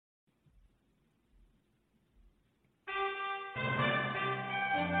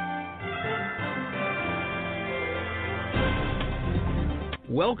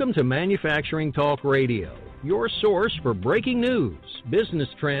Welcome to Manufacturing Talk Radio, your source for breaking news, business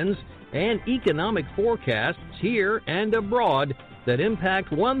trends, and economic forecasts here and abroad that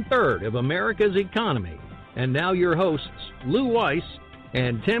impact one-third of America's economy. And now your hosts, Lou Weiss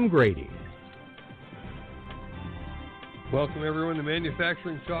and Tim Grady. Welcome, everyone, to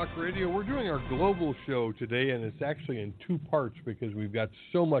Manufacturing Talk Radio. We're doing our global show today, and it's actually in two parts because we've got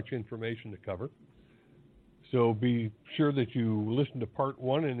so much information to cover. So be sure that you listen to part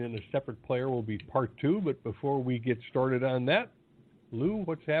one, and in a separate player will be part two. But before we get started on that, Lou,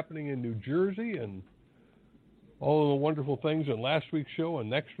 what's happening in New Jersey and all of the wonderful things in last week's show and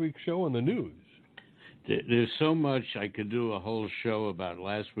next week's show and the news? There's so much. I could do a whole show about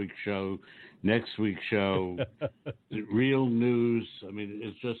last week's show, next week's show, real news. I mean,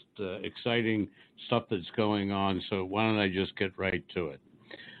 it's just exciting stuff that's going on. So why don't I just get right to it?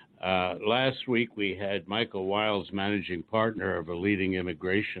 Last week, we had Michael Wiles, managing partner of a leading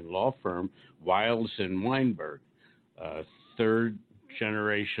immigration law firm, Wiles and Weinberg,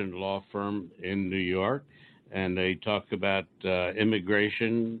 third-generation law firm in New York, and they talked about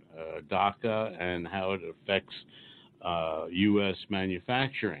immigration, DACA, and how it affects U.S.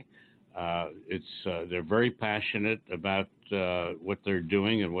 manufacturing. They're very passionate about what they're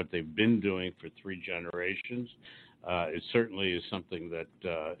doing and what they've been doing for three generations. It certainly is something that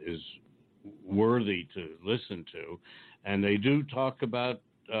is worthy to listen to. And they do talk about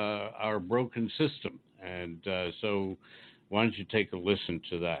our broken system. And so why don't you take a listen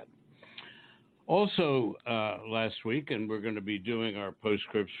to that? Also, last week, and we're going to be doing our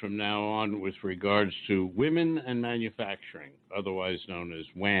postscripts from now on with regards to women and manufacturing, otherwise known as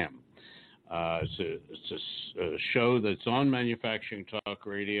WHAM. It's a show that's on Manufacturing Talk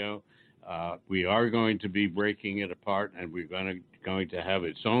Radio. We are going to be breaking it apart, and we're going to have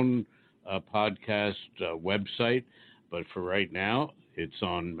its own podcast website. But for right now, it's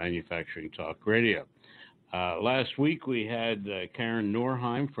on Manufacturing Talk Radio. Last week, we had Karen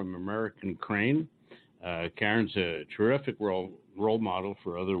Norheim from American Crane. Karen's a terrific role model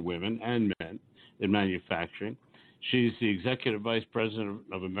for other women and men in manufacturing. She's the Executive Vice President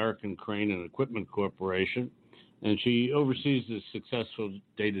of American Crane and Equipment Corporation, and she oversees the successful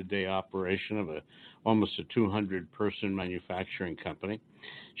day-to-day operation of almost a 200-person manufacturing company.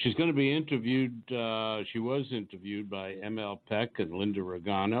 She's going to be interviewed. She was interviewed by ML Peck and Linda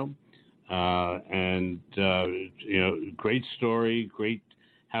Regano. Great story, great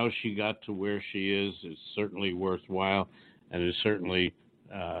how she got to where she is. It's certainly worthwhile, and it's certainly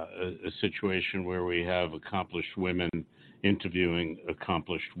a situation where we have accomplished women interviewing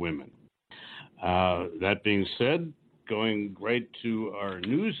accomplished women. That being said, going right to our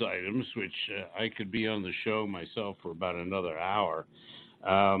news items, which I could be on the show myself for about another hour.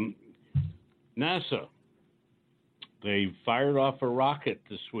 NASA, they fired off a rocket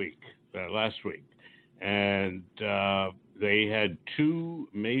last week, and they had two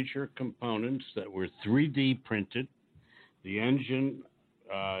major components that were 3D printed. The engine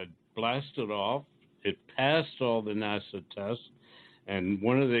blasted off. It passed all the NASA tests. And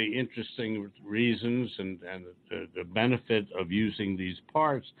one of the interesting reasons and the benefit of using these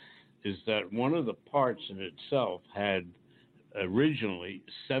parts is that one of the parts in itself had originally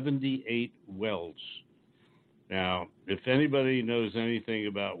 78 welds. Now, if anybody knows anything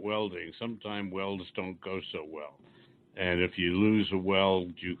about welding, sometimes welds don't go so well. And if you lose a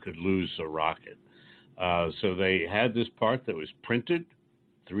weld, you could lose a rocket. So they had this part that was printed,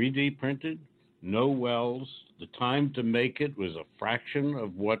 3D printed, no welds. The time to make it was a fraction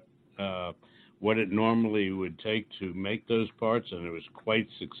of what it normally would take to make those parts, and it was quite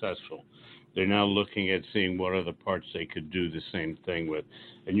successful. They're now looking at seeing what other parts they could do the same thing with.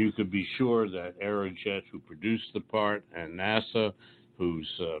 And you could be sure that Aerojet, who produced the part, and NASA, who's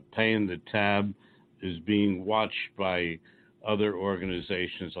paying the tab, is being watched by other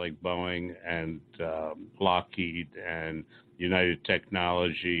organizations like Boeing and Lockheed and United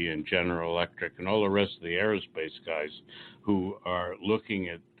Technology and General Electric and all the rest of the aerospace guys who are looking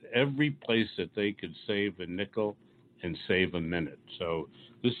at every place that they could save a nickel and save a minute. So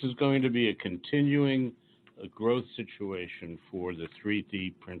this is going to be a continuing growth situation for the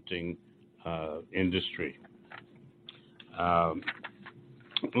 3D printing industry.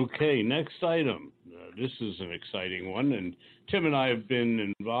 Okay, next item. This is an exciting one, and Tim and I have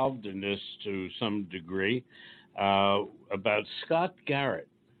been involved in this to some degree, about Scott Garrett,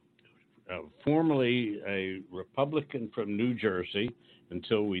 formerly a Republican from New Jersey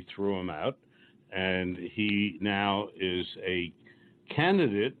until we threw him out, and he now is a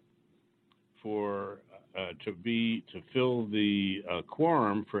candidate for to fill the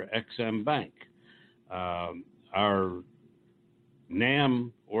quorum for Ex-Im Bank. Our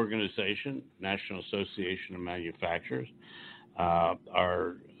NAM organization, National Association of Manufacturers,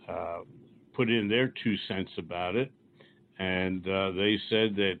 are put in their 2 cents about it, and they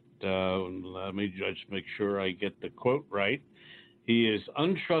said that, let me just make sure I get the quote right, he is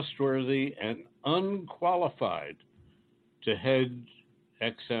untrustworthy and unqualified to head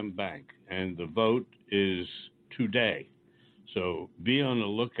XM Bank, and the vote is today. So be on the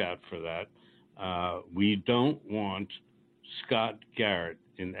lookout for that. We don't want Scott Garrett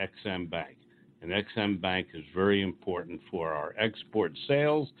in XM Bank. And XM Bank is very important for our export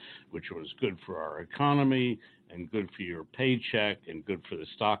sales, which was good for our economy and good for your paycheck and good for the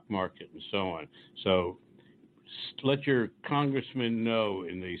stock market and so on. So let your congressman know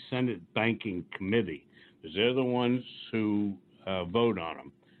in the Senate Banking Committee, because they're the ones who vote on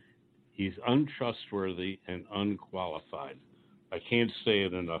him. He's untrustworthy and unqualified. I can't say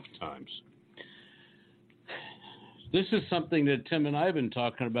it enough times. This is something that Tim and I have been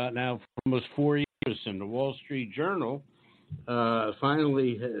talking about now for almost 4 years, and the Wall Street Journal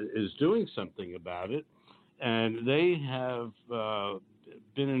finally is doing something about it. And they have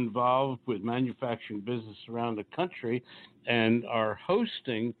been involved with manufacturing business around the country and are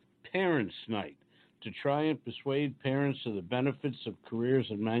hosting Parents' Night to try and persuade parents of the benefits of careers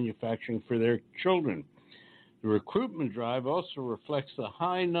in manufacturing for their children. The recruitment drive also reflects the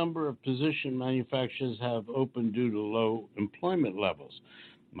high number of position manufacturers have open due to low employment levels.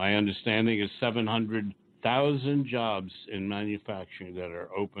 My understanding is 700,000 jobs in manufacturing that are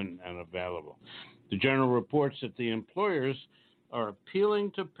open and available. The Journal reports that the employers are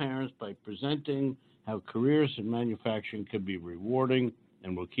appealing to parents by presenting how careers in manufacturing could be rewarding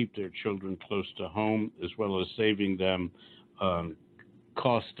and will keep their children close to home, as well as saving them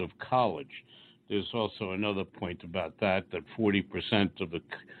cost of college. There's also another point about that 40% of the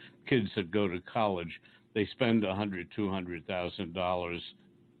kids that go to college, they spend $100,000, $200,000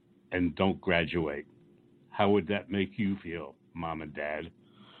 and don't graduate. How would that make you feel, Mom and Dad?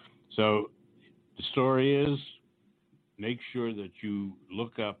 So the story is, make sure that you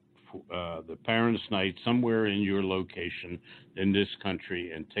look up the Parents' Night somewhere in your location in this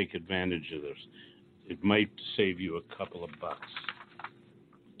country and take advantage of this. It might save you a couple of bucks.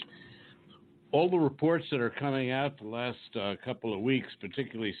 All the reports that are coming out the last couple of weeks,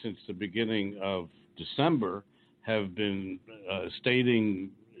 particularly since the beginning of December, have been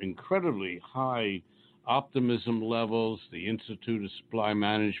stating incredibly high optimism levels. The Institute of Supply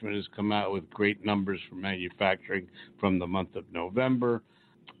Management has come out with great numbers for manufacturing from the month of November.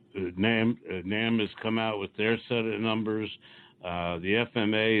 NAM has come out with their set of numbers. The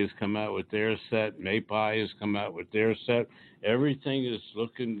FMA has come out with their set. MAPI has come out with their set. Everything is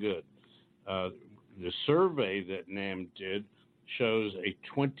looking good. The survey that NAM did shows a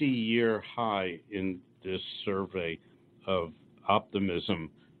 20-year high in this survey of optimism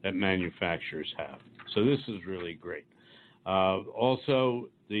that manufacturers have. So this is really great. Also,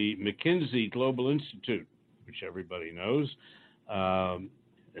 the McKinsey Global Institute, which everybody knows,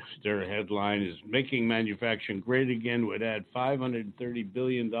 their headline is "Making Manufacturing Great Again would add $530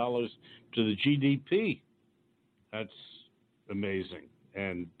 billion to the GDP." That's amazing.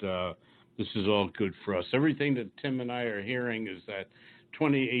 And this is all good for us. Everything that Tim and I are hearing is that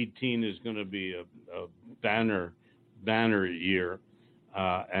 2018 is going to be a banner year.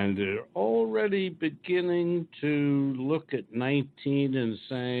 And they're already beginning to look at 19 and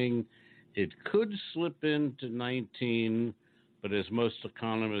saying it could slip into 19, but as most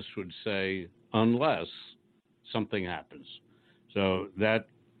economists would say, unless something happens. So that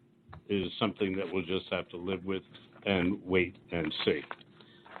is something that we'll just have to live with and wait and see.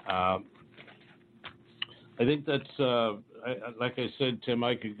 I think that's, like I said, Tim,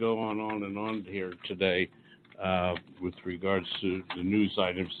 I could go on and on here today with regards to the news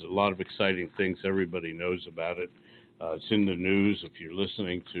items. There's a lot of exciting things. Everybody knows about it. It's in the news. If you're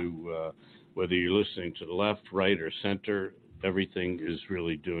listening to, whether you're listening to the left, right, or center, everything is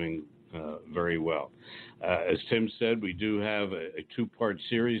really doing very well. As Tim said, we do have a two-part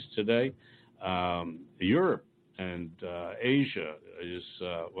series today. Europe and Asia is,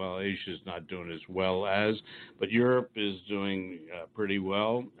 Asia is not doing as well as, but Europe is doing pretty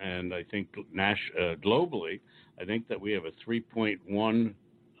well. And I think globally, I think that we have a 3.1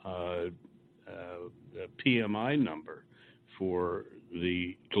 PMI number for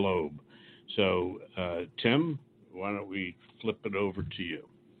the globe. So, Tim, why don't we flip it over to you?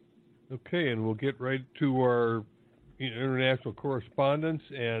 Okay, and we'll get right to our international correspondence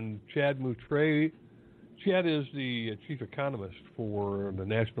and Chad Moutre. Chad is the chief economist for the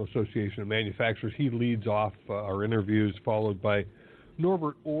National Association of Manufacturers. He leads off our interviews, followed by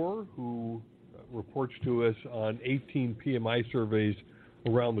Norbert Orr, who reports to us on 18 PMI surveys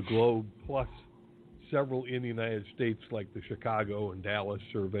around the globe, plus several in the United States, like the Chicago and Dallas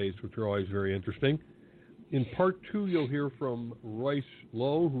surveys, which are always very interesting. In part 2, you'll hear from Royce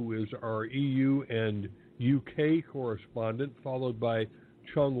Lowe, who is our EU and UK correspondent, followed by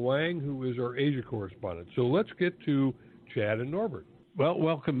Chung Wang, who is our Asia correspondent. So let's get to Chad and Norbert. Well,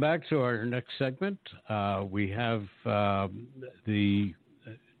 welcome back to our next segment. We have the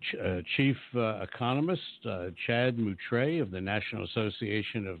Chief Economist, Chad Moutray of the National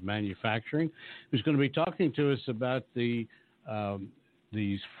Association of Manufacturing, who's going to be talking to us about the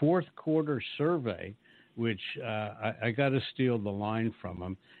fourth quarter survey, which I got to steal the line from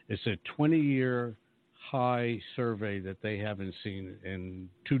him. It's a 20-year high survey that they haven't seen in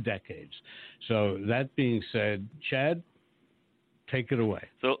 2 decades. So that being said, Chad, take it away.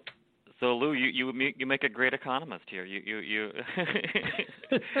 So Lou, you make a great economist here. You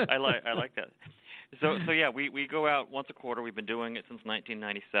I like that. So yeah, we go out once a quarter. We've been doing it since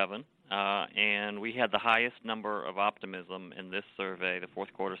 1997, and we had the highest number of optimism in this survey, the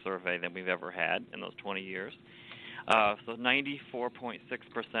fourth quarter survey, than we've ever had in those 20 years. So 94.6%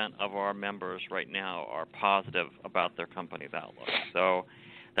 of our members right now are positive about their company's outlook. So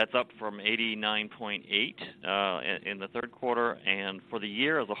that's up from 89.8 in the third quarter, and for the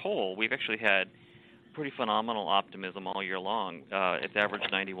year as a whole, we've actually had pretty phenomenal optimism all year long. It's averaged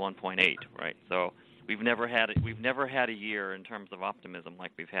 91.8, right? So we've never had a year in terms of optimism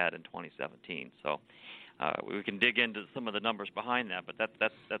like we've had in 2017. So we can dig into some of the numbers behind that, but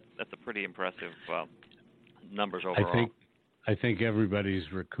that's a pretty impressive numbers overall. I think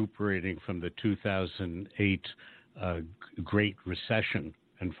everybody's recuperating from the 2008 Great Recession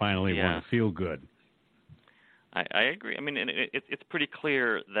and finally want to feel good. I agree. I mean, it's pretty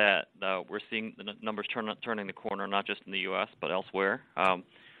clear that we're seeing the numbers turning the corner, not just in the U.S. but elsewhere.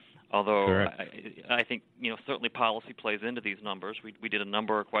 Although I think certainly policy plays into these numbers. We did a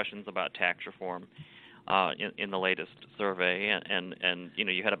number of questions about tax reform in the latest survey, and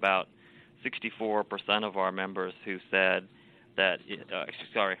you had about 64% of our members who said that.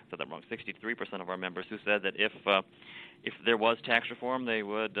 Sorry, I said that wrong. 63% of our members who said that if there was tax reform, they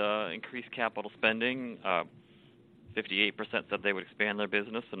would increase capital spending. 58% said they would expand their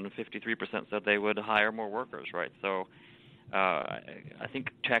business, and 53% said they would hire more workers. Right. So I think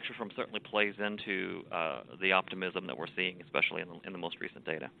tax reform certainly plays into the optimism that we're seeing, especially in the most recent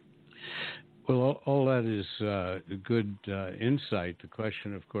data. Well, all that is good insight. The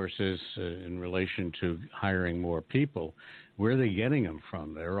question, of course, is in relation to hiring more people. Where are they getting them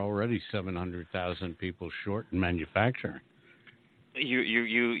from? There are already 700,000 people short in manufacturing.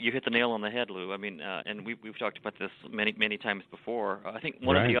 You hit the nail on the head, Lou. I mean, and we've talked about this many times before. I think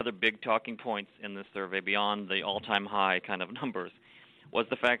one of the other big talking points in this survey, beyond the all-time high kind of numbers, was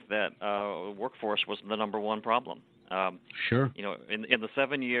the fact that workforce was the number one problem. Sure. In the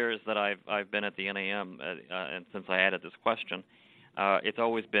 7 years that I've been at the NAM, and since I added this question, it's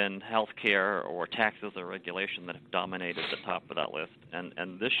always been healthcare or taxes or regulation that have dominated the top of that list.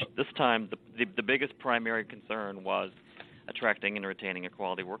 And this time, the biggest primary concern was attracting and retaining a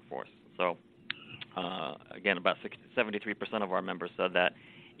quality workforce. So, again, about 73% of our members said that.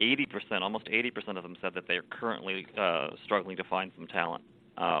 80%, almost 80% of them said that they are currently struggling to find some talent.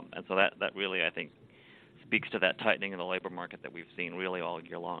 And so that really, I think, speaks to that tightening in the labor market that we've seen really all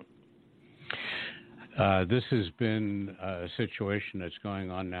year long. This has been a situation that's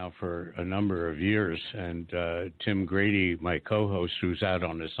going on now for a number of years, and Tim Grady, my co-host, who's out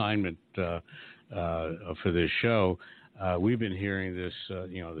on assignment for this show, we've been hearing this,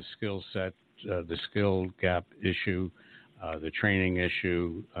 the skill set, the skill gap issue, the training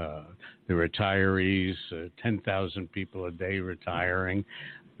issue, the retirees, 10,000 people a day retiring,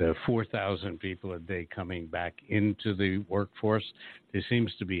 the 4,000 people a day coming back into the workforce. There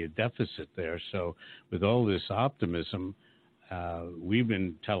seems to be a deficit there. So with all this optimism, we've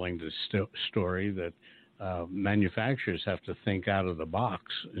been telling the story that manufacturers have to think out of the box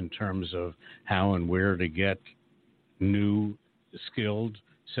in terms of how and where to get new skilled,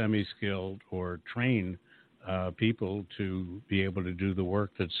 semi-skilled, or trained people to be able to do the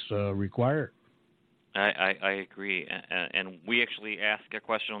work that's required. I agree, and we actually asked a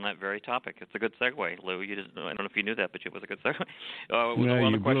question on that very topic. It's a good segue, Lou. I don't know if you knew that, but it was a good segue. You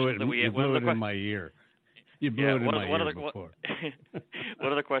blew it in my ear. You blew it in my ear before.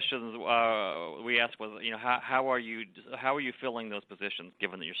 One of the questions we asked was, how are you filling those positions,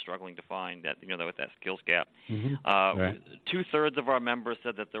 given that you're struggling to find that, with that skills gap? Mm-hmm. 2/3 of our members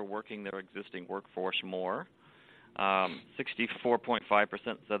said that they're working their existing workforce more.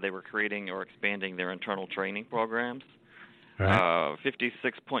 64.5% said they were creating or expanding their internal training programs. Right.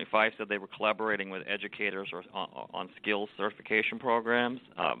 56.5 said they were collaborating with educators or on skills certification programs.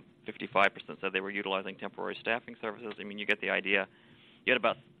 55% said they were utilizing temporary staffing services. I mean, you get the idea. You had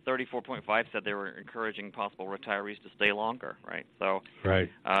about 34.5 said they were encouraging possible retirees to stay longer, right? So Right.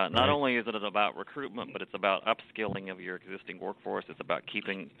 Not only is it about recruitment, but it's about upskilling of your existing workforce. It's about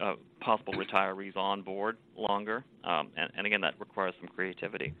keeping possible retirees on board longer. And again, that requires some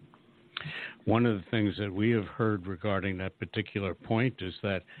creativity. One of the things that we have heard regarding that particular point is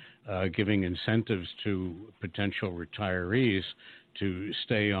that giving incentives to potential retirees to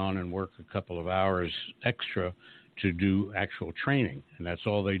stay on and work a couple of hours extra to do actual training, and that's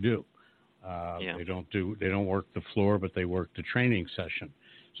all they do. They don't work the floor, but they work the training session.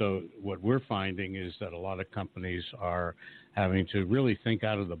 So what we're finding is that a lot of companies are having to really think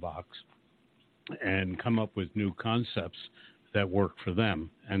out of the box and come up with new concepts that work for them.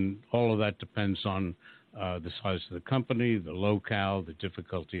 And all of that depends on the size of the company, the locale, the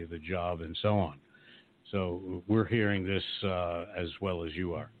difficulty of the job, and so on. So we're hearing this as well as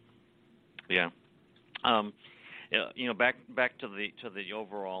you are. Yeah. Back to the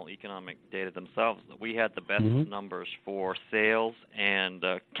overall economic data themselves, we had the best numbers for sales and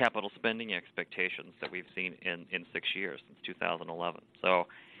capital spending expectations that we've seen in 6 years, since 2011. So,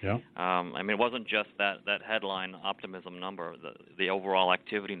 I mean, it wasn't just that headline optimism number. The overall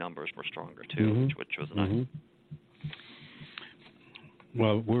activity numbers were stronger too, which was nice.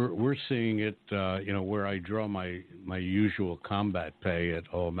 Well, we're seeing it, where I draw my usual combat pay at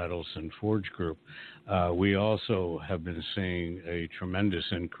All Metals and Forge Group. We also have been seeing a tremendous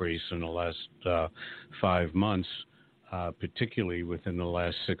increase in the last 5 months, particularly within the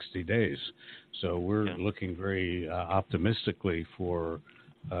last 60 days. So we're looking very optimistically for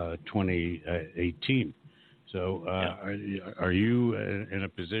 2018. So are you in a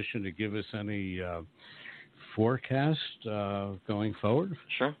position to give us any forecast going forward?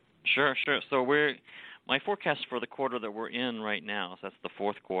 Sure. So my forecast for the quarter that we're in right now, so that's the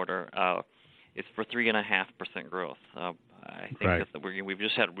fourth quarter, is for 3.5% growth. I think that we've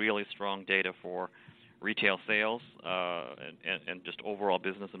just had really strong data for retail sales and just overall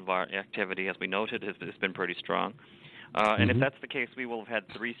business activity, as we noted, has been pretty strong. And if that's the case, we will have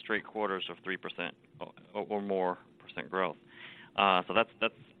had 3 straight quarters of 3% or more percent growth. So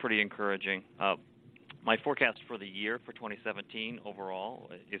that's pretty encouraging. My forecast for the year for 2017 overall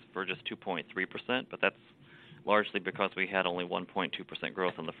is for just 2.3%, but that's largely because we had only 1.2%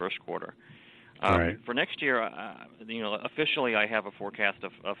 growth in the first quarter. For next year, officially I have a forecast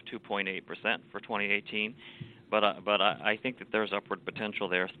of 2.8% for 2018, but I think that there's upward potential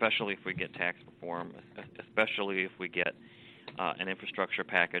there, especially if we get tax reform, especially if we get an infrastructure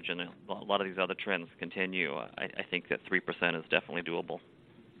package and a lot of these other trends continue. I think that 3% is definitely doable.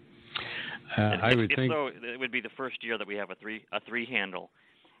 I would think so. It would be the first year that we have a three handle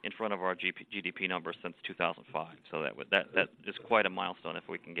in front of our GDP numbers since 2005. So that is quite a milestone if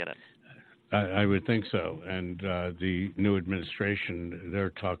we can get it. I would think so. And the new administration,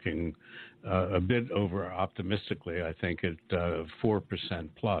 they're talking a bit over optimistically, I think, at 4%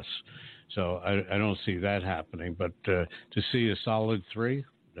 plus. So I don't see that happening. But to see a solid 3,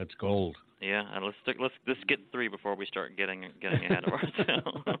 that's gold. Yeah, and let's get 3 before we start getting ahead of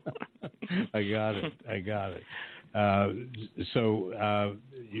ourselves. I got it. So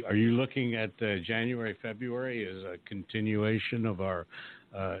are you looking at January, February as a continuation of our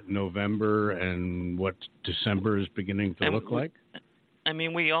November and what December is beginning to look like? I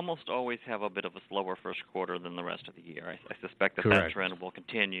mean, we almost always have a bit of a slower first quarter than the rest of the year. I suspect that trend will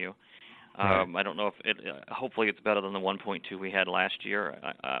continue. I don't know if hopefully it's better than the 1.2 we had last year.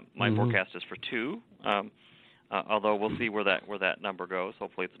 My forecast is for 2, although we'll see where that number goes.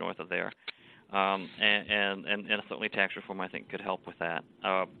 Hopefully it's north of there. And certainly tax reform, I think, could help with that.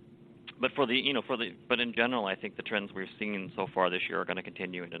 But but in general, I think the trends we've seen so far this year are going to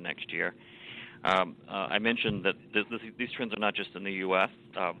continue into next year. I mentioned that these trends are not just in the U.S.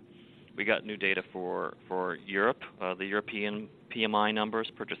 We got new data for Europe. The European PMI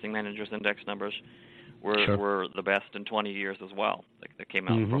numbers, Purchasing Managers Index numbers, were the best in 20 years as well. That came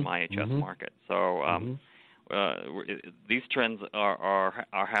out from IHS Markit. So these trends are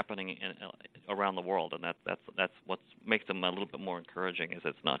happening around the world, and that's what makes them a little bit more encouraging. Is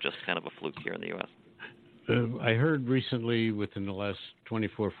it's not just kind of a fluke here in the U.S. I heard recently, within the last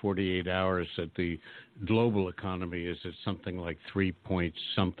 24, 48 hours, that the global economy is at something like 3 point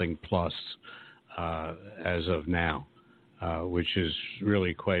something plus as of now, which is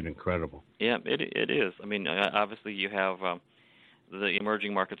really quite incredible. Yeah, it is. I mean, obviously you have the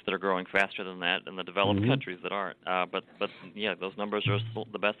emerging markets that are growing faster than that, and the developed countries that aren't. But yeah, those numbers are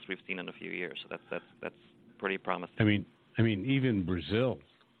the best we've seen in a few years. So that's pretty promising. I mean, I mean, even Brazil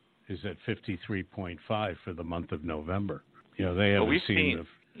is at 53.5 for the month of November. You know, they haven't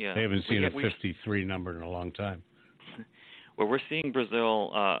seen a 53 number in a long time. Well, we're seeing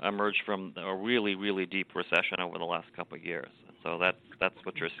Brazil emerge from a really, really deep recession over the last couple of years. So that's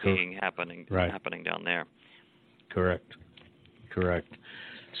what you're seeing happening down there. Correct.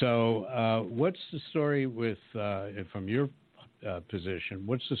 So, what's the story with, from your position?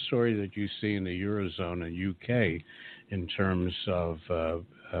 What's the story that you see in the Eurozone and UK in terms of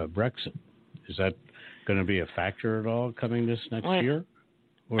Brexit? Is that going to be a factor at all coming this next year,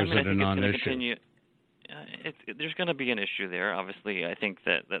 or is it a non-issue? There's going to be an issue there. Obviously, I think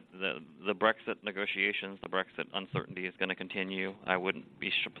that the Brexit negotiations, the Brexit uncertainty is going to continue. I wouldn't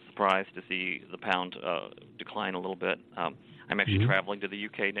be surprised to see the pound decline a little bit. I'm actually traveling to the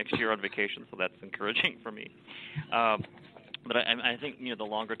UK next year on vacation, so that's encouraging for me. But I think the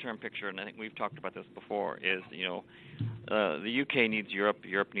longer term picture, and I think we've talked about this before, is the UK needs Europe,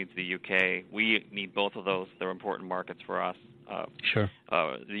 Europe needs the UK. We need both of those. They're important markets for us. Sure.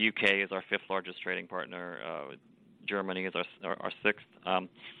 The UK is our fifth largest trading partner. Germany is our sixth.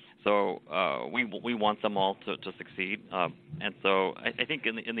 So we want them all to succeed. And so I think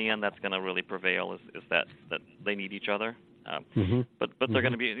in the end that's going to really prevail is that they need each other. But they're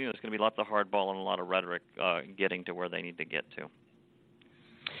going to be there's going to be lots of hardball and a lot of rhetoric getting to where they need to get to.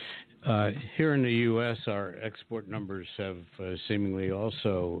 Here in the U.S., our export numbers have seemingly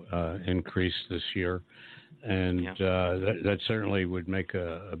also increased this year, and that certainly would make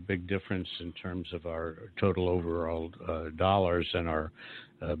a big difference in terms of our total overall dollars and our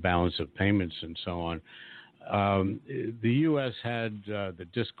balance of payments and so on. The U.S. had the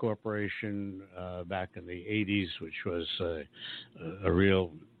DISC Corporation back in the 80s, which was a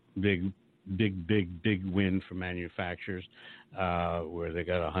real big win for manufacturers, where they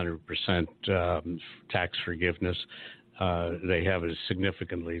got 100% tax forgiveness. They have it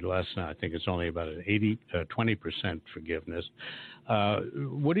significantly less now. I think it's only about an 20% forgiveness.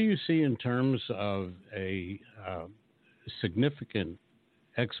 What do you see in terms of a significant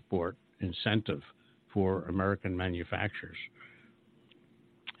export incentive for American manufacturers?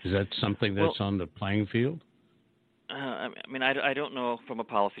 Is that something that's on the playing field? I mean, I don't know from a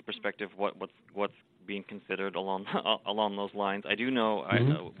policy perspective what's being considered along those lines. I do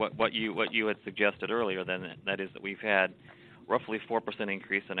know what you had suggested earlier. Then that is that we've had roughly 4%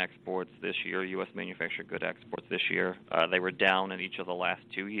 increase in exports this year, U.S. manufactured good exports this year. They were down in each of the last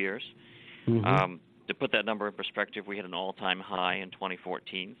 2 years. To put that number in perspective, we had an all-time high in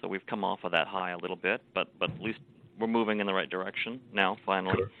 2014, so we've come off of that high a little bit, but at least we're moving in the right direction now.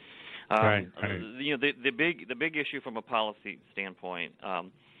 Finally, right. The big issue from a policy standpoint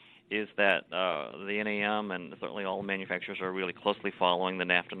is that the NAM and certainly all manufacturers are really closely following the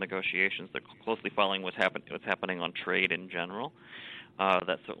NAFTA negotiations. They're closely following what's happening on trade in general.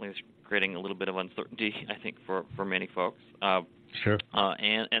 That certainly is creating a little bit of uncertainty, I think, for many folks. Sure.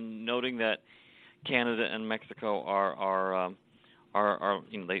 And noting that Canada and Mexico are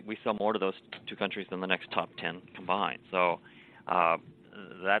we sell more to those two countries than the next top 10 combined. So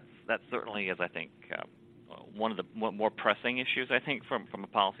that certainly is, I think, one of the more pressing issues, I think, from a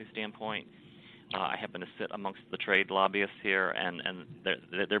policy standpoint. I happen to sit amongst the trade lobbyists here, and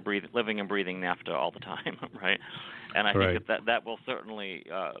they're living and breathing NAFTA all the time, right? And I think that will certainly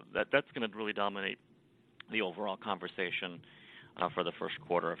that's going to really dominate the overall conversation for the first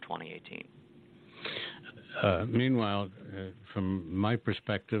quarter of 2018. Meanwhile, from my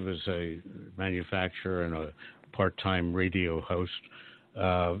perspective as a manufacturer and a part-time radio host,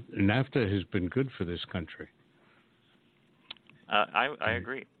 NAFTA has been good for this country. I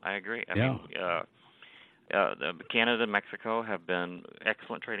agree. I mean, Canada and Mexico have been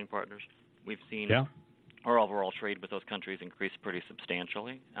excellent trading partners. We've seen our overall trade with those countries increase pretty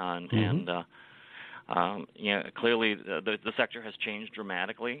substantially, and clearly the sector has changed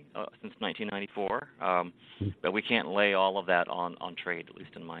dramatically since 1994, but we can't lay all of that on trade, at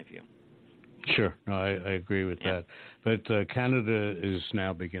least in my view. Sure, no, I agree with that. But Canada is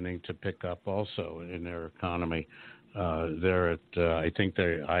now beginning to pick up also in their economy. They're at, I think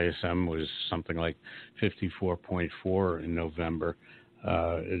their ISM was something like 54.4 in November.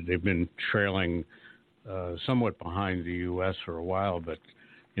 They've been trailing somewhat behind the U.S. for a while, but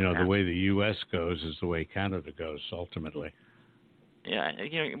the way the U.S. goes is the way Canada goes ultimately. Yeah,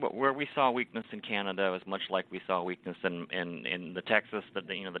 where we saw weakness in Canada was much like we saw weakness in the Texas,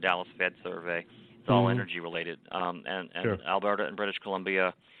 the Dallas Fed survey. It's all energy related, and sure. Alberta and British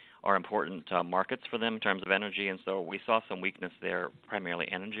Columbia are important markets for them in terms of energy, and so we saw some weakness there, primarily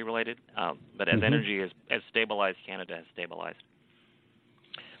energy related. But as energy has stabilized, Canada has stabilized.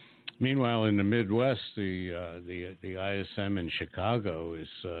 Meanwhile, in the Midwest, the ISM in Chicago is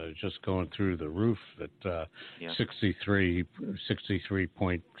just going through the roof at 63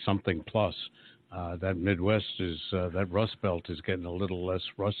 point something plus. That Midwest is that Rust Belt is getting a little less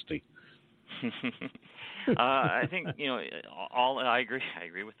rusty. I think I agree. I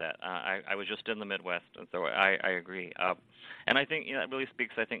agree with that. I was just in the Midwest, and so I agree. And I think that really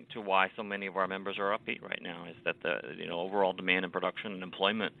speaks, I think, to why so many of our members are upbeat right now. Is that the overall demand and production and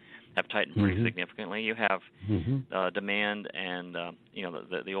employment have tightened pretty significantly. You have demand and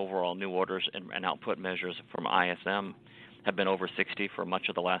the overall new orders and output measures from ISM have been over 60 for much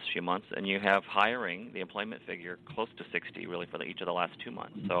of the last few months, and you have hiring, the employment figure, close to 60 really for each of the last 2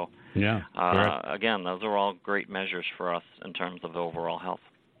 months. So, again, those are all great measures for us in terms of overall health.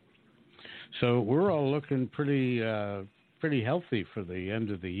 So we're all looking pretty healthy for the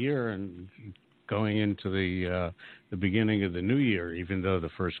end of the year and going into the beginning of the new year, even though the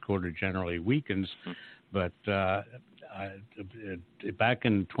first quarter generally weakens. But back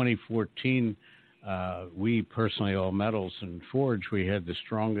in 2014, we personally, All Metals and Forge, we had the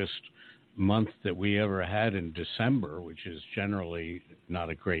strongest month that we ever had in December, which is generally not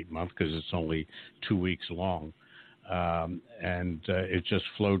a great month because it's only 2 weeks long. And it just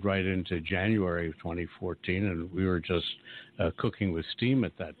flowed right into January of 2014, and we were just cooking with steam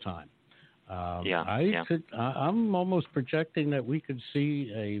at that time. I'm almost projecting that we could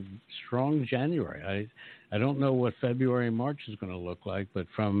see a strong January. I don't know what February and March is going to look like, but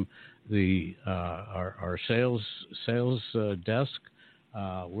from our sales desk,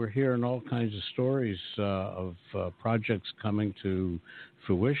 we're hearing all kinds of stories of projects coming to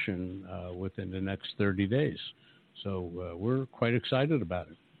fruition within the next 30 days. So we're quite excited about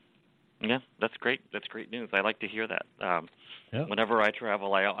it. Yeah, that's great. That's great news. I like to hear that. Whenever I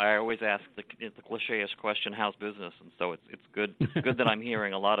travel, I always ask the cliche-ish question, "How's business?" And so it's good that I'm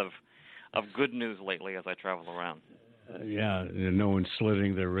hearing a lot of good news lately as I travel around. No one's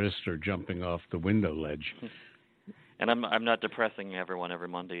slitting their wrist or jumping off the window ledge. And I'm not depressing everyone every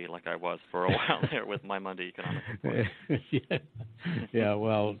Monday like I was for a while there with my Monday Economic Report.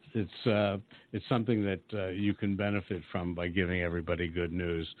 Well, it's something that you can benefit from by giving everybody good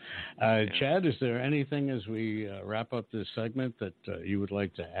news. Chad, is there anything as we wrap up this segment that you would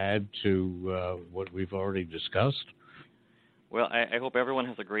like to add to what we've already discussed? Well, I hope everyone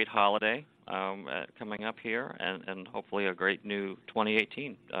has a great holiday coming up here, and hopefully a great new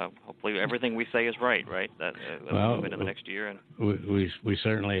 2018. Hopefully everything we say is right? That we'll move into the next year. And we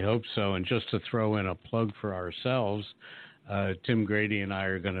certainly hope so. And just to throw in a plug for ourselves, Tim Grady and I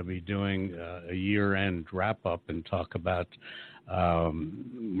are going to be doing a year-end wrap-up and talk about.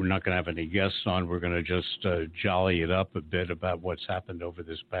 We're not going to have any guests on. We're going to just jolly it up a bit about what's happened over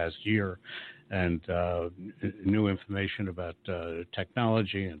this past year and new information about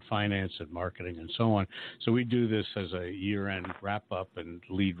technology and finance and marketing and so on. So we do this as a year-end wrap-up and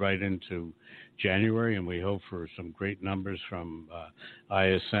lead right into January, and we hope for some great numbers from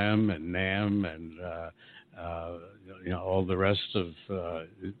ISM and NAM and all the rest of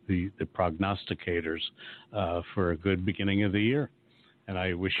the prognosticators for a good beginning of the year. And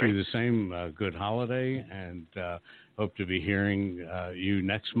I wish you the same good holiday, and hope to be hearing you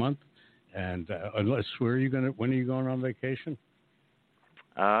next month. And unless, when are you going on vacation?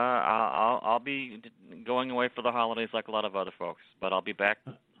 I'll be going away for the holidays like a lot of other folks, but I'll be back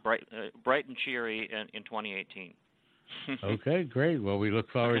bright and cheery in 2018. Okay, great. Well, we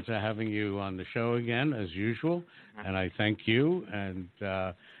look forward to having you on the show again, as usual, and I thank you. And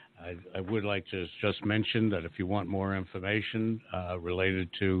I would like to just mention that if you want more information related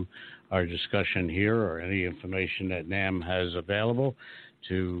to our discussion here or any information that NAM has available,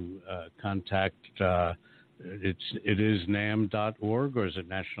 to contact, it is NAM.org, or is it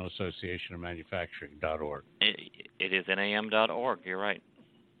National Association of Manufacturing.org? It is NAM.org, you're right.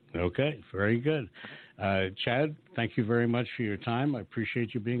 Okay, very good. Chad, thank you very much for your time. I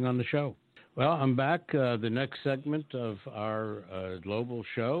appreciate you being on the show. Well, I'm back, the next segment of our global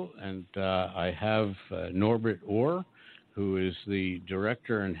show, and I have Norbert Orr, who is the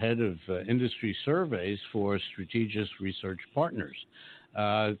Director and Head of Industry Surveys for Strategis Research Partners.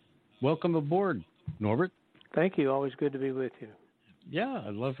 Welcome aboard, Norbert. Thank you. Always good to be with you. Yeah, I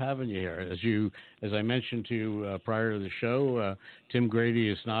love having you here. As I mentioned to you prior to the show, Tim Grady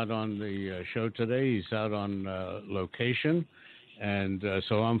is not on the show today. He's out on location, and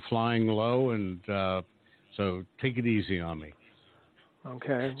so I'm flying low, and so take it easy on me.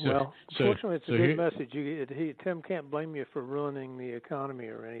 Okay. Fortunately, it's a good message. Tim can't blame you for ruining the economy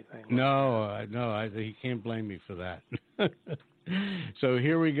or anything. No, he can't blame me for that. So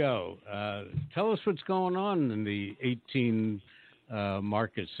here we go. Tell us what's going on in the 18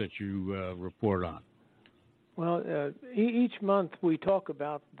 markets that you report on? Well, each month we talk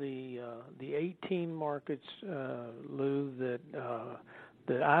about the 18 markets, Lou,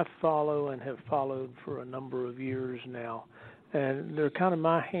 that I follow and have followed for a number of years now, and they're kind of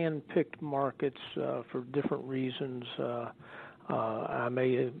my hand-picked markets for different reasons. I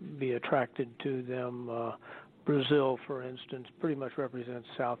may be attracted to them. Brazil, for instance, pretty much represents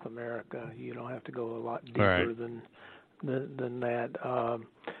South America. You don't have to go a lot deeper than that.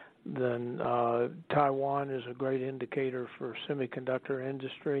 Then Taiwan is a great indicator for semiconductor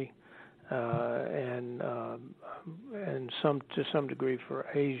industry, and to some degree for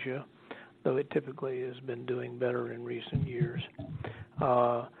Asia, though it typically has been doing better in recent years.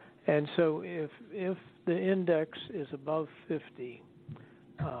 And so if the index is above 50,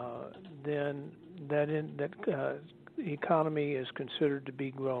 then that economy is considered to be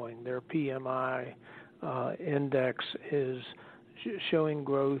growing. Their PMI index is showing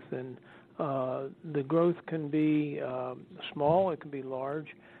growth, and the growth can be small, it can be large,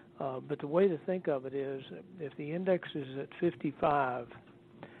 but the way to think of it is if the index is at 55,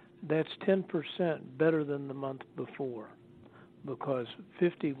 that's 10% better than the month before, because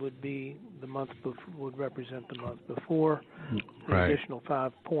 50 would be would represent the month before. The additional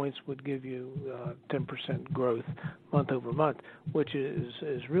 5 points would give you 10% growth month over month, which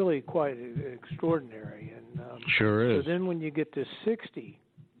is really quite extraordinary. And sure is. So then when you get to 60,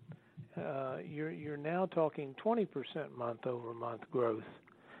 you're now talking 20% month over month growth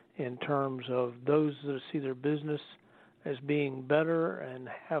in terms of those that see their business as being better, and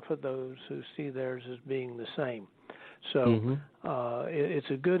half of those who see theirs as being the same. So it's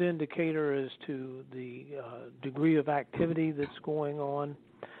a good indicator as to the degree of activity that's going on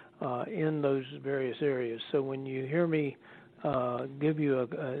in those various areas. So when you hear me give you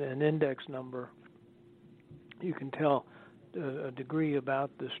an index number, you can tell a degree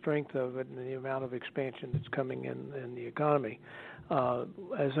about the strength of it and the amount of expansion that's coming in the economy.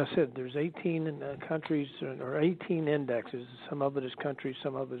 As I said, there's 18 countries or 18 indexes. Some of it is countries,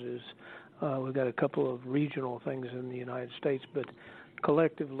 some of it is we've got a couple of regional things in the United States, but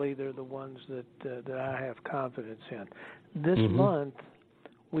collectively they're the ones that I have confidence in. This month,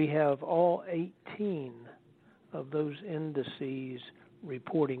 we have all 18 of those indices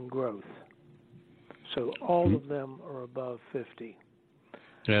reporting growth. So all of them are above 50.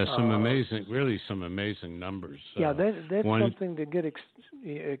 Yeah, some amazing numbers. Yeah, that's something to get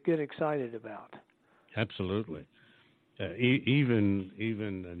excited about. Absolutely. Even,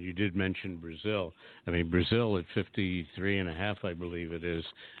 and you did mention Brazil. I mean, Brazil at 53.5, I believe it is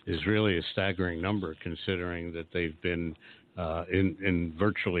really a staggering number, considering that they've been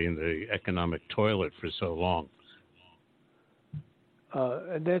virtually in the economic toilet for so long.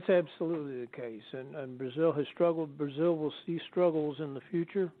 And that's absolutely the case. And Brazil has struggled. Brazil will see struggles in the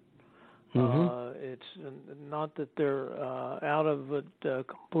future. It's not that they're out of it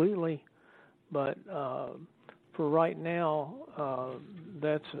completely, but for right now,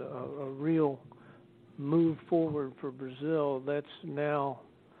 that's a real move forward for Brazil. That's now,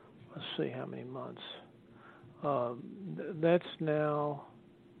 let's see how many months. That's now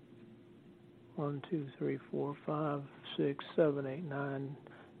 1, 2, 3, 4, 5, 6, 7, 8,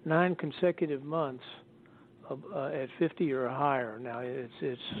 9 consecutive months at 50 or higher. Now it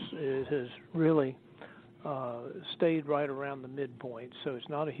has really stayed right around the midpoint, so it's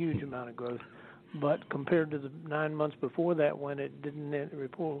not a huge amount of growth. But compared to the 9 months before that, when it didn't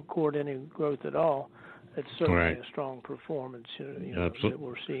record any growth at all, it's certainly a strong performance that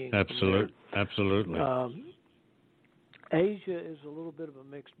we're seeing. Absolutely. Asia is a little bit of a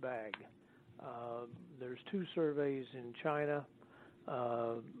mixed bag. There's 2 surveys in China.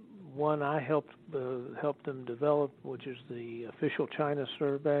 One I helped them develop, which is the official China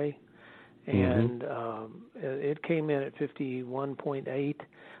survey, and it came in at 51.8.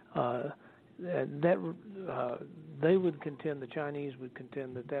 They would contend, the Chinese would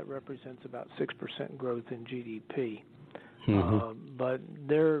contend that represents about 6% growth in GDP. But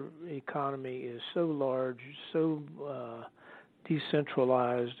their economy is so large, so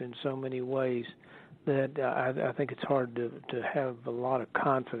decentralized in so many ways that I think it's hard to have a lot of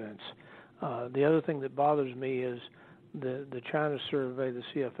confidence. The other thing that bothers me is the China survey, the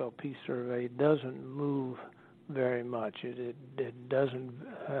CFLP survey, doesn't move very much. It doesn't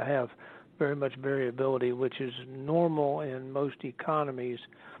have very much variability, which is normal in most economies,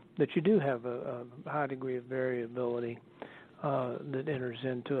 that you do have a high degree of variability that enters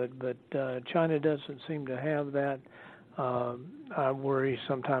into it. But China doesn't seem to have that. I worry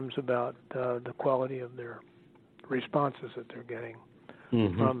sometimes about the quality of their responses that they're getting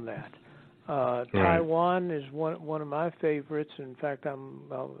from that. Taiwan is one of my favorites. In fact, I'm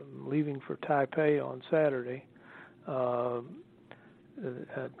leaving for Taipei on Saturday.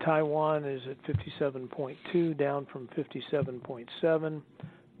 Taiwan is at 57.2, down from 57.7,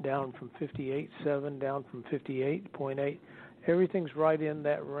 down from 58.7, down from 58.8. Everything's right in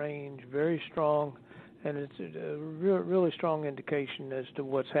that range, very strong, and it's a really strong indication as to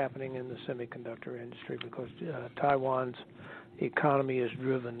what's happening in the semiconductor industry, because Taiwan's economy is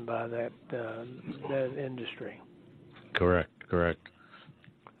driven by that industry. Correct.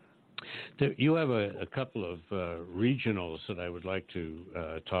 You have a couple of regionals that I would like to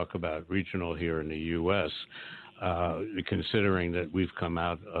talk about, regional here in the U.S., considering that we've come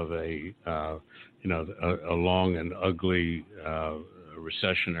out of a long and ugly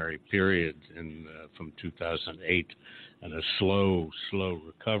recessionary period from 2008 and a slow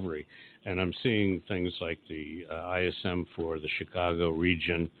recovery. And I'm seeing things like the ISM for the Chicago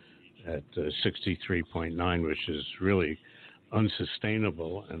region at 63.9, which is really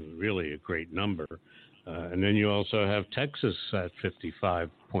unsustainable and really a great number. And then you also have Texas at 55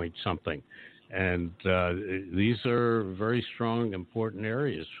 point something. And these are very strong, important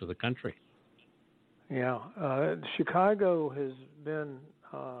areas for the country. Yeah. Chicago has been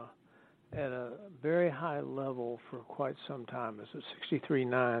at a very high level for quite some time. It's at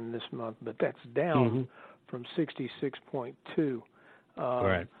 63.9 this month, but that's down from 66.2.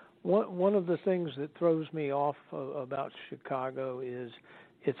 Right. One of the things that throws me off about Chicago is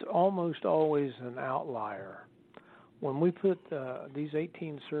it's almost always an outlier. When we put these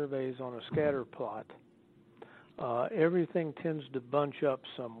 18 surveys on a scatter plot, everything tends to bunch up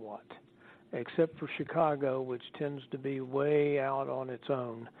somewhat, except for Chicago, which tends to be way out on its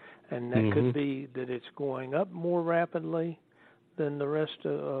own. And that could be that it's going up more rapidly than the rest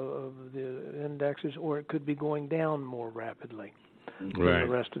of the indexes, or it could be going down more rapidly than the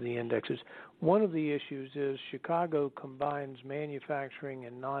rest of the indexes. One of the issues is Chicago combines manufacturing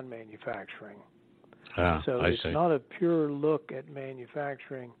and non-manufacturing. So it's not a pure look at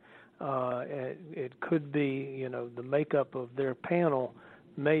manufacturing. It could be, the makeup of their panel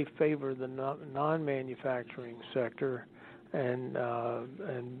may favor the non-manufacturing sector and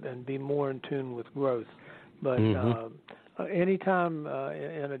be more in tune with growth. But anytime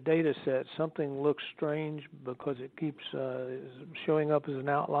in a data set something looks strange because it keeps showing up as an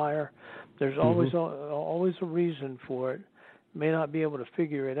outlier, there's always a reason for it. May not be able to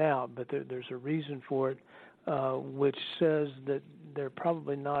figure it out, but there's a reason for it, which says that they're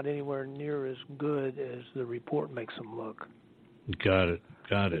probably not anywhere near as good as the report makes them look. Got it.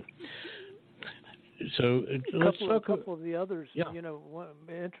 So let's talk a couple of the others. Yeah.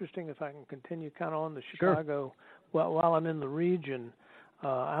 Interesting, if I can continue kind of on the Chicago. Sure. While I'm in the region,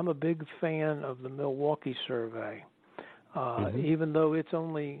 I'm a big fan of the Milwaukee survey. Even though it's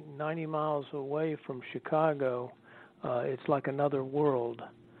only 90 miles away from Chicago, it's like another world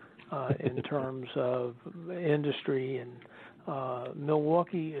in terms of industry. And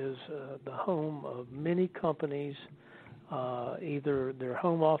Milwaukee is the home of many companies, either their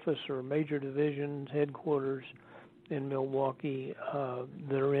home office or major divisions, headquarters in Milwaukee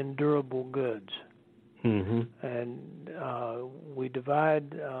that are in durable goods. And we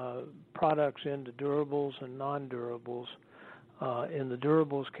divide products into durables and non-durables. In the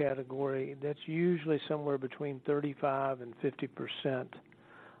durables category, that's usually somewhere between 35 and 50%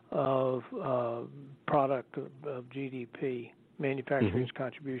 of product of GDP, manufacturing's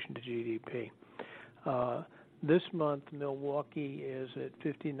contribution to GDP. This month, Milwaukee is at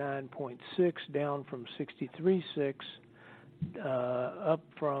 59.6, down from 63.6, up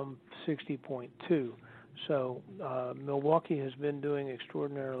from 60.2. So Milwaukee has been doing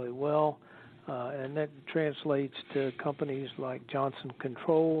extraordinarily well, and that translates to companies like Johnson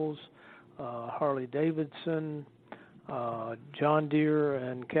Controls, Harley-Davidson, John Deere,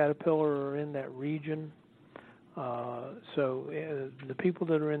 and Caterpillar are in that region. So the people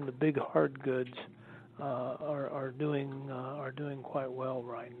that are in the big hard goods are doing quite well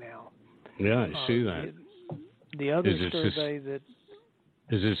right now. Yeah, I see that. The other survey that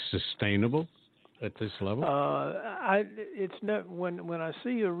is it sustainable at this level? It's not. When I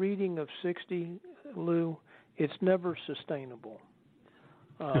see a reading of 60, Lou, it's never sustainable.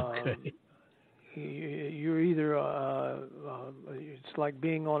 Okay. You're either it's like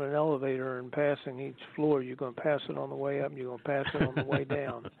being on an elevator and passing each floor. You're going to pass it on the way up, and you're going to pass it on the way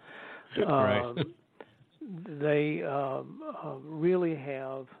down. Right. They really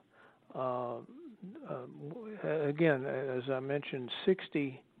have. Again, as I mentioned,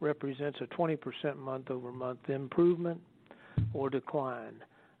 60 represents a 20% month-over-month improvement or decline.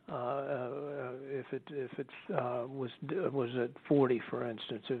 if it was at 40, for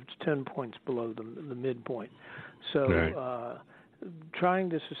instance, if it's 10 points below the midpoint. So right.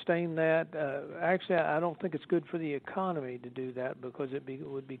 Trying to sustain that, actually, I don't think it's good for the economy to do that because it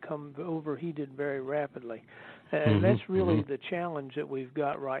would become overheated very rapidly. And that's really the challenge that we've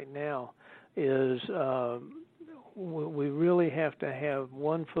got right now is we really have to have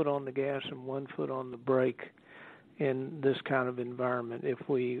one foot on the gas and one foot on the brake in this kind of environment. If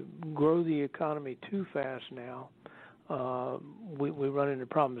we grow the economy too fast now, we run into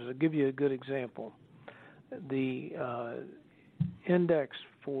problems. I'll give you a good example. The index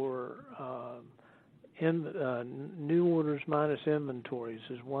for new orders minus inventories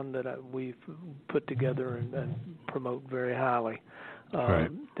is one that we've put together and promote very highly.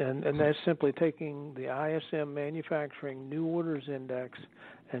 Right. And that's simply taking the ISM Manufacturing New Orders Index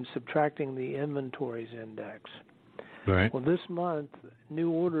and subtracting the Inventories Index. Right. Well, this month, new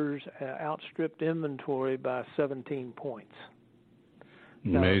orders outstripped inventory by 17 points.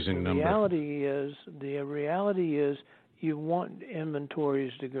 Amazing now, number. The reality is you want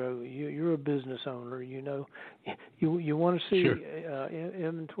inventories to grow. You're a business owner. You know, you want to see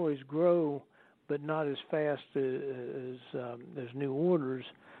inventories grow, but not as fast as new orders.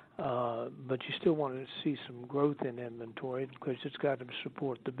 But you still want to see some growth in inventory because it's got to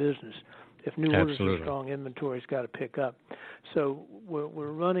support the business. If new orders are strong, inventory's got to pick up. So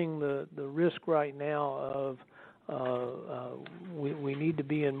we're running the risk right now of we need to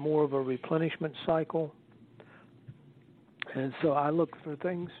be in more of a replenishment cycle. And so I look for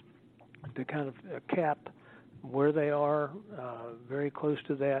things to kind of cap where they are, very close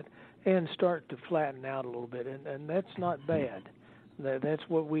to that, and start to flatten out a little bit. And that's not bad. That's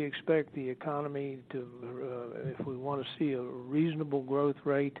what we expect the economy to, if we want to see a reasonable growth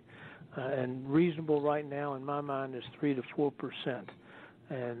rate, and reasonable right now in my mind is 3 to 4%.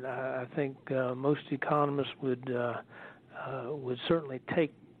 And I think most economists would certainly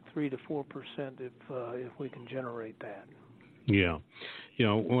take 3 to 4% if we can generate that. Yeah. You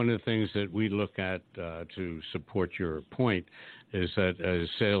know, one of the things that we look at to support your point is that as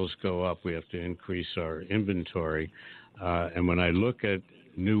sales go up, we have to increase our inventory. And when I look at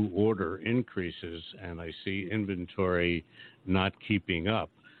new order increases and I see inventory not keeping up,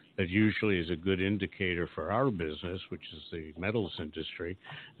 that usually is a good indicator for our business, which is the metals industry,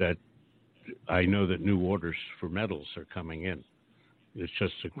 that I know that new orders for metals are coming in. It's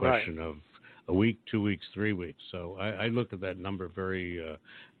just a question of a week, 2 weeks, 3 weeks. So I look at that number very,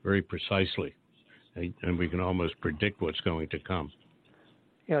 very precisely, and we can almost predict what's going to come.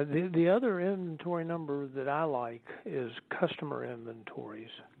 Yeah, the other inventory number that I like is customer inventories.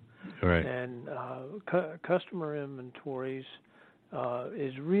 Right. And customer inventories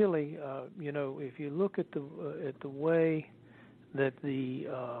is really, you know, if you look at the way that the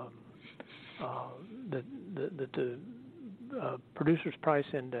Producers Price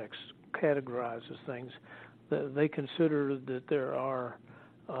Index categorizes things, they consider that there are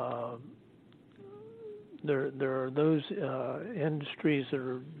those industries that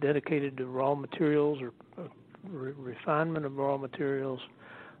are dedicated to raw materials or refinement of raw materials,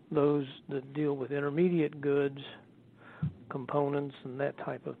 those that deal with intermediate goods, components, and that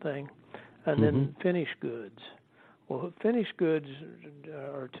type of thing, and then finished goods. Well, finished goods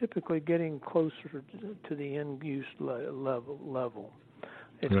are typically getting closer to the end-use level.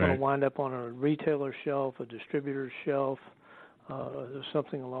 It's going to wind up on a retailer shelf, a distributor's shelf,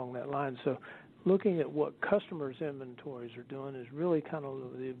 something along that line. So looking at what customers' inventories are doing is really kind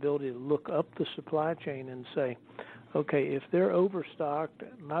of the ability to look up the supply chain and say, okay, if they're overstocked,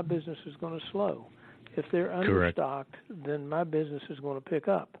 my business is going to slow. If they're understocked, then my business is going to pick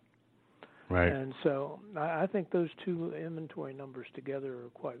up. Right. And so I think those two inventory numbers together are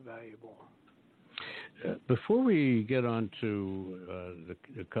quite valuable. Before we get on to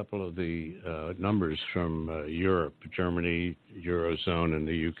a couple of the numbers from Europe, Germany, Eurozone, and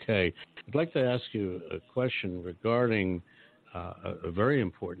the UK, I'd like to ask you a question regarding a very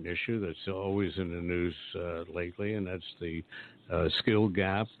important issue that's always in the news lately, and that's the skill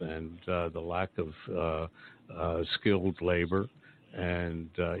gap and the lack of skilled labor. And,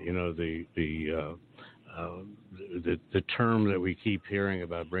 you know, the term that we keep hearing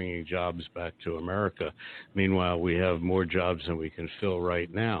about bringing jobs back to America. Meanwhile, we have more jobs than we can fill right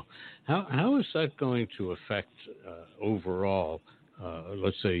now. How is that going to affect overall,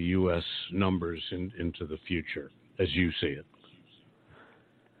 let's say, U.S. numbers into the future, as you see it?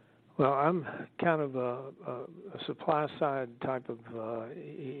 Well, I'm kind of a supply-side type of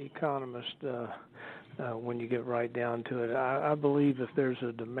economist when you get right down to it. I believe if there's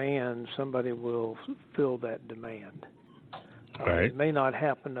a demand, somebody will fill that demand. Right. It may not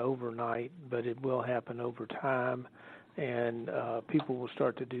happen overnight, but it will happen over time, and people will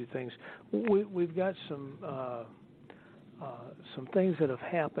start to do things. We've got some things that have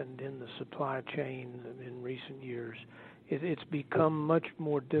happened in the supply chain in recent years. It's become much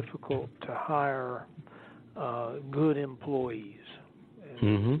more difficult to hire good employees.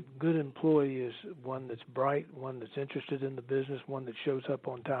 And good employee is one that's bright, one that's interested in the business, one that shows up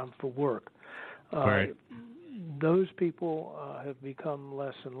on time for work. Right. Those people have become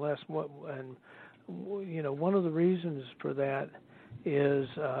less and less. And one of the reasons for that is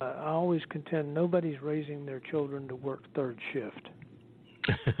I always contend nobody's raising their children to work third shift.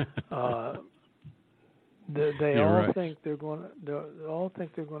 They all right. think they're going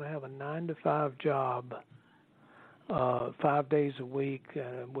to have a 9-to-5 job, 5 days a week,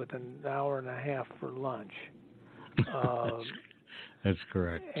 with an hour and a half for lunch. That's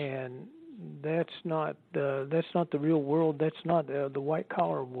correct. And that's not the real world. That's not the white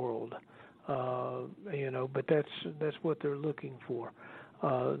collar world. But that's what they're looking for.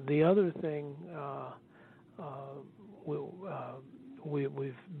 The other thing,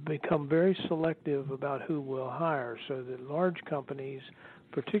 we've become very selective about who we'll hire, so that large companies,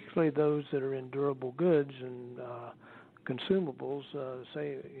 particularly those that are in durable goods and consumables,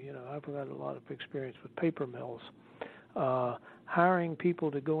 I've got a lot of experience with paper mills. Hiring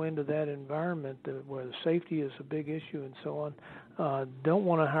people to go into that environment where the safety is a big issue and so on, don't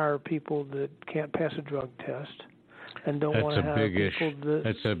want to hire people that can't pass a drug test, and don't want to hire people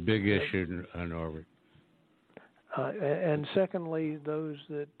That's a big issue, Norbert. And secondly, those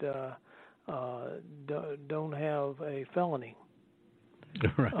that don't have a felony.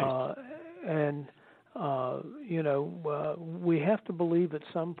 Right. We have to believe at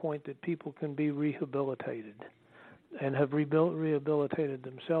some point that people can be rehabilitated and have rehabilitated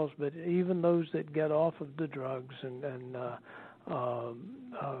themselves. But even those that get off of the drugs and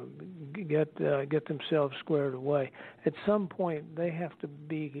get themselves squared away, at some point they have to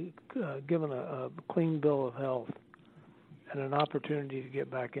be given a clean bill of health and an opportunity to get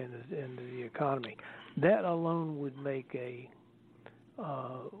back into the economy. That alone would make a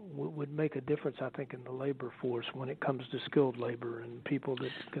difference, I think, in the labor force when it comes to skilled labor and people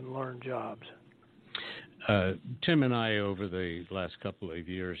that can learn jobs. Tim and I, over the last couple of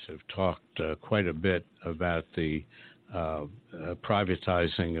years, have talked quite a bit about the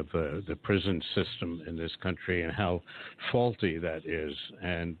privatizing of the prison system in this country and how faulty that is,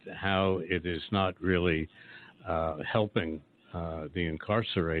 and how it is not really helping the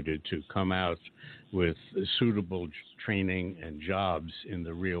incarcerated to come out with suitable training and jobs in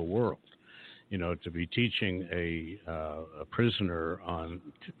the real world. To be teaching a prisoner on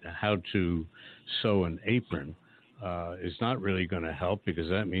how to sew an apron is not really going to help, because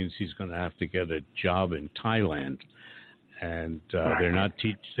that means he's going to have to get a job in Thailand, and they're not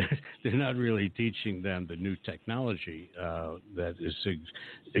really teaching them the new technology that is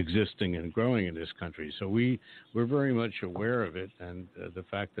existing and growing in this country. So we're very much aware of it, and the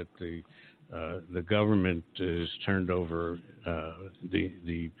fact that the government has turned over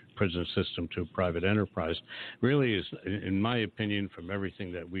the prison system to a private enterprise really is, in my opinion, from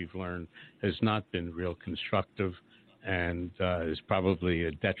everything that we've learned, has not been real constructive, and is probably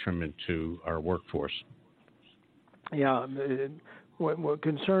a detriment to our workforce. Yeah, what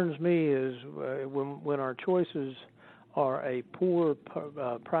concerns me is when our choices are a poor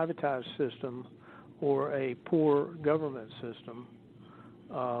privatized system or a poor government system.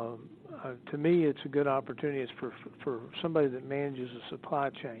 To me, it's a good opportunity. It's for somebody that manages a supply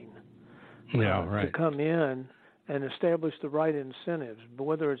chain to come in and establish the right incentives. But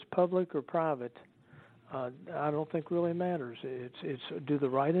whether it's public or private, I don't think really matters. It's do the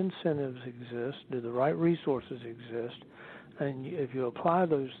right incentives exist? Do the right resources exist? And if you apply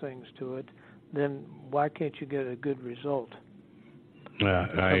those things to it, then why can't you get a good result?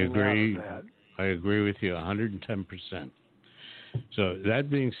 I agree. I agree with you 110%. So that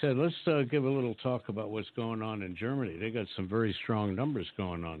being said, let's give a little talk about what's going on in Germany. They got some very strong numbers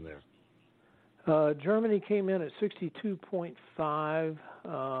going on there. Germany came in at 62.5,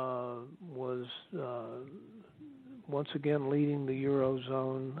 was once again leading the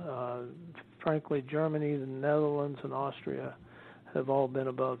Eurozone. Frankly, Germany, the Netherlands, and Austria have all been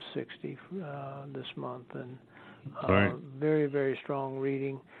above 60 this month, and very, very strong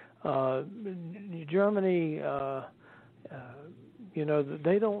reading. Germany,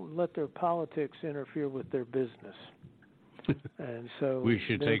 they don't let their politics interfere with their business. And so we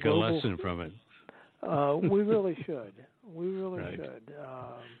should take a lesson from it. We really should. We really should,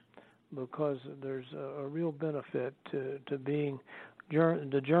 because there's a real benefit to being.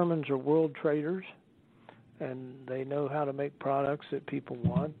 The Germans are world traders, and they know how to make products that people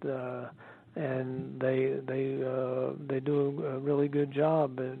want, and they do a really good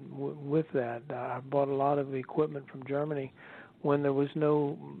job with that. I bought a lot of equipment from Germany when there was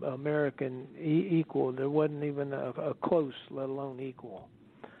no American equal. There wasn't even a close, let alone equal,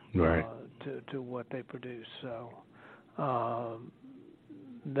 right, to what they produce. So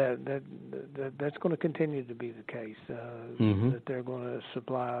that's going to continue to be the case. That they're going to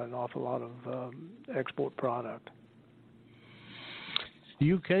supply an awful lot of export product.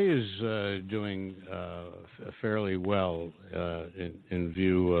 The UK is doing fairly well in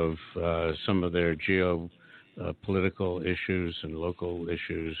view of some of their geopolitical issues and local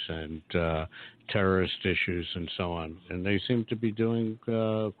issues and terrorist issues and so on, and they seem to be doing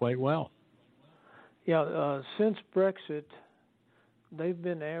quite well. Yeah, since Brexit, they've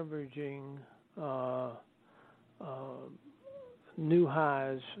been averaging new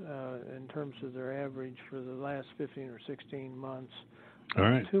highs in terms of their average for the last 15 or 16 months. All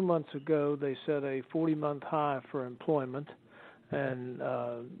right. 2 months ago, they set a 40-month high for employment, and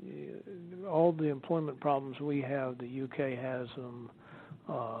all the employment problems we have, the UK has them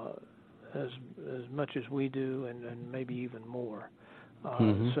as much as we do, and maybe even more.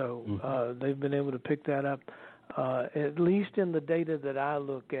 So they've been able to pick that up. At least in the data that I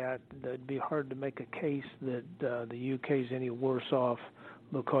look at, it'd be hard to make a case that the UK is any worse off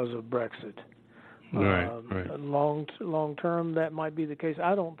because of Brexit. Right. Long term, that might be the case.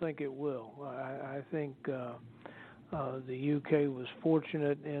 I don't think it will. I think the UK was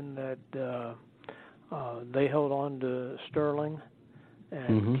fortunate in that they held on to sterling,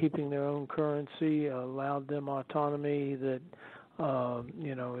 and keeping their own currency allowed them autonomy that,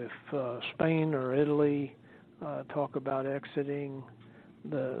 if Spain or Italy talk about exiting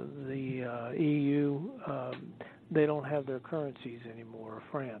the EU, they don't have their currencies anymore, or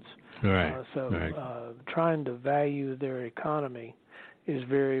France. Right. Trying to value their economy is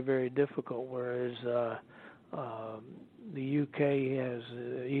very, very difficult, whereas the UK has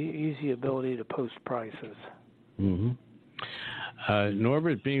easy ability to post prices.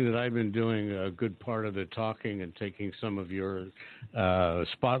 Norbert, being that I've been doing a good part of the talking and taking some of your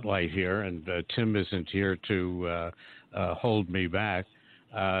spotlight here, and Tim isn't here to hold me back,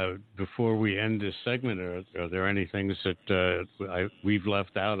 before we end this segment, are there any things that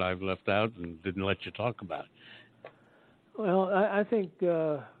I've left out, and didn't let you talk about? Well, I think,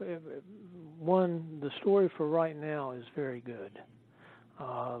 one, the story for right now is very good.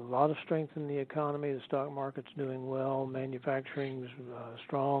 A lot of strength in the economy. The stock market's doing well. Manufacturing's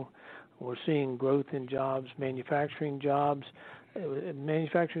strong. We're seeing growth in jobs, manufacturing jobs.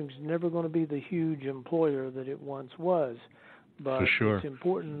 Manufacturing's never going to be the huge employer that it once was. But for sure, it's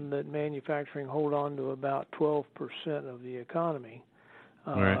important that manufacturing hold on to about 12% of the economy.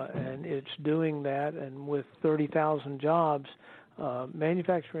 And it's doing that, and with 30,000 jobs,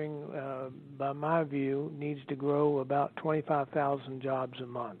 manufacturing, by my view, needs to grow about 25,000 jobs a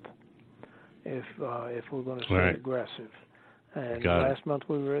month if we're going to stay aggressive. And last month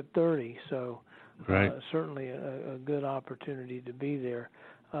we were at 30, so certainly a good opportunity to be there.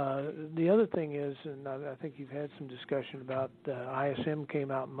 The other thing is, and I think you've had some discussion about, ISM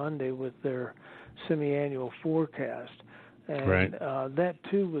came out Monday with their semi-annual forecast. And that,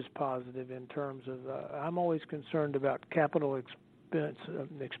 too, was positive in terms of, I'm always concerned about capital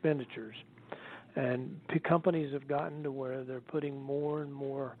expenditures. And companies have gotten to where they're putting more and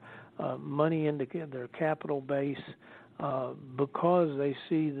more money into their capital base because they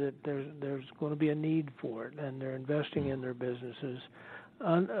see that there's going to be a need for it, and they're investing in their businesses.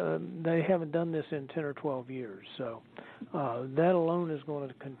 They haven't done this in 10 or 12 years. So that alone is going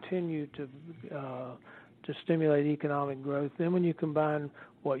to continue to stimulate economic growth. Then when you combine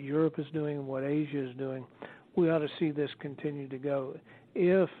what Europe is doing and what Asia is doing, we ought to see this continue to go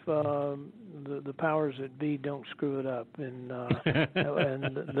if the powers that be don't screw it up. And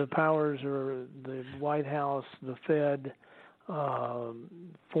the powers are the White House, the Fed,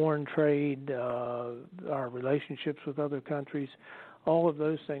 foreign trade, our relationships with other countries. All of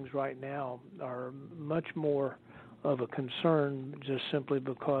those things right now are much more of a concern just simply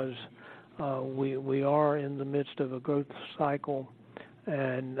because we are in the midst of a growth cycle,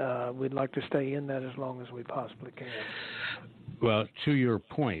 and we'd like to stay in that as long as we possibly can. Well, to your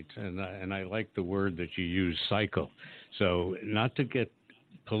point, and I like the word that you use, cycle. So not to get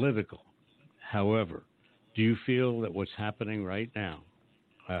political, however, do you feel that what's happening right now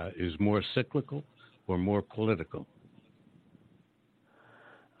is more cyclical or more political?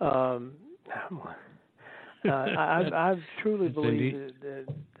 I truly believe that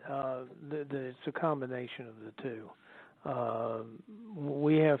it's a combination of the two.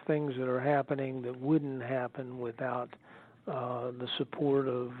 we have things that are happening that wouldn't happen without the support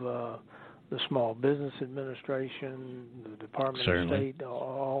of the Small Business Administration, the Department Certainly. of State,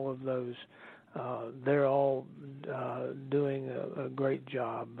 all of those. They're all doing a great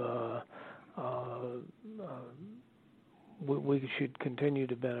job. We should continue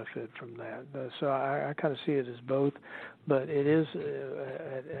to benefit from that. So I kind of see it as both, but it is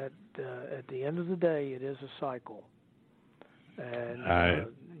at the end of the day, it is a cycle. And as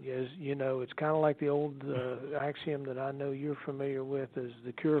you know, it's kind of like the old axiom that I know you're familiar with: is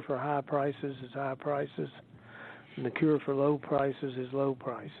the cure for high prices is high prices, and the cure for low prices is low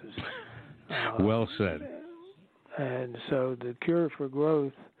prices. Well said. And so the cure for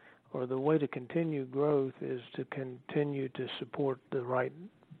growth, or the way to continue growth, is to continue to support the right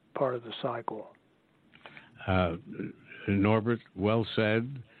part of the cycle. Norbert, well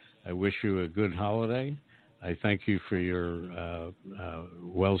said. I wish you a good holiday. I thank you for your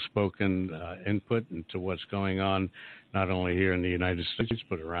well-spoken input into what's going on, not only here in the United States,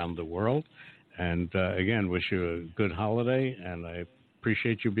 but around the world. And again, wish you a good holiday, and I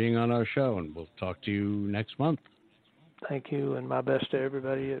appreciate you being on our show, and we'll talk to you next month. Thank you, and my best to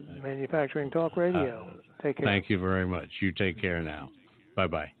everybody at Manufacturing Talk Radio. Take care. Thank you very much. You take care now.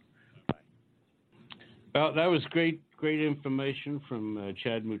 Bye-bye. Well, that was great information from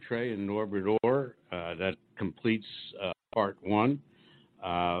Chad Moutre and Norbert Orr. That completes part one.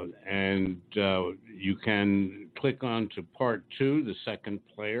 And you can click on to part two, the second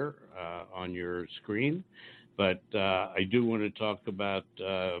player, on your screen. But I do want to talk about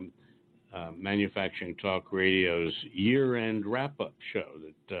Manufacturing Talk Radio's year-end wrap-up show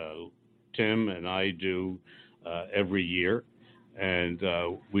that Tim and I do every year. And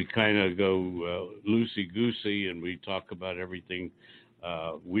we kind of go loosey-goosey, and we talk about everything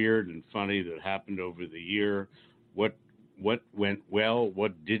weird and funny that happened over the year, what went well,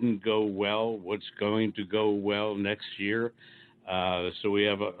 what didn't go well, what's going to go well next year. So we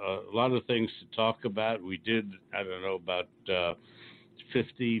have a lot of things to talk about. We did, I don't know, about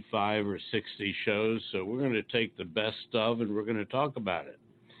 55 or 60 shows, so we're going to take the best of and we're going to talk about it.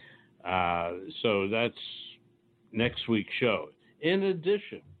 So that's next week's show. In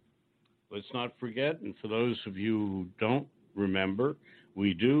addition, let's not forget, and for those of you who don't remember,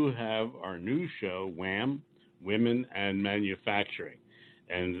 we do have our new show, WHAM, Women and Manufacturing.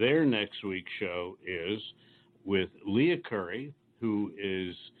 And their next week's show is with Leah Curry, who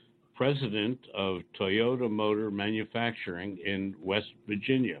is president of Toyota Motor Manufacturing in West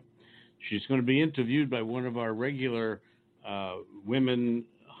Virginia. She's going to be interviewed by one of our regular women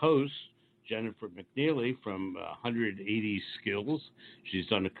hosts, Jennifer McNeely from 180 Skills. She's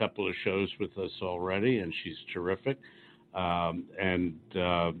done a couple of shows with us already, and she's terrific. And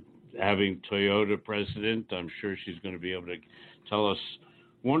having Toyota president, I'm sure she's going to be able to tell us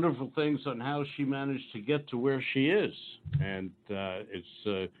wonderful things on how she managed to get to where she is. And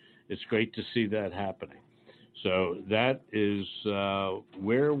it's great to see that happening. So that is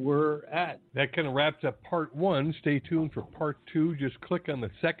where we're at. That kind of wraps up part one. Stay tuned for part two. Just click on the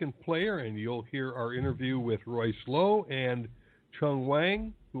second player, and you'll hear our interview with Royce Lowe and Chung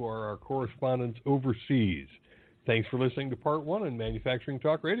Wang, who are our correspondents overseas. Thanks for listening to part one on Manufacturing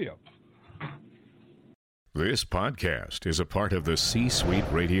Talk Radio. This podcast is a part of the C-Suite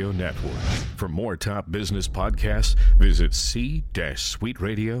Radio Network. For more top business podcasts, visit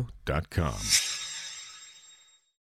c-suiteradio.com.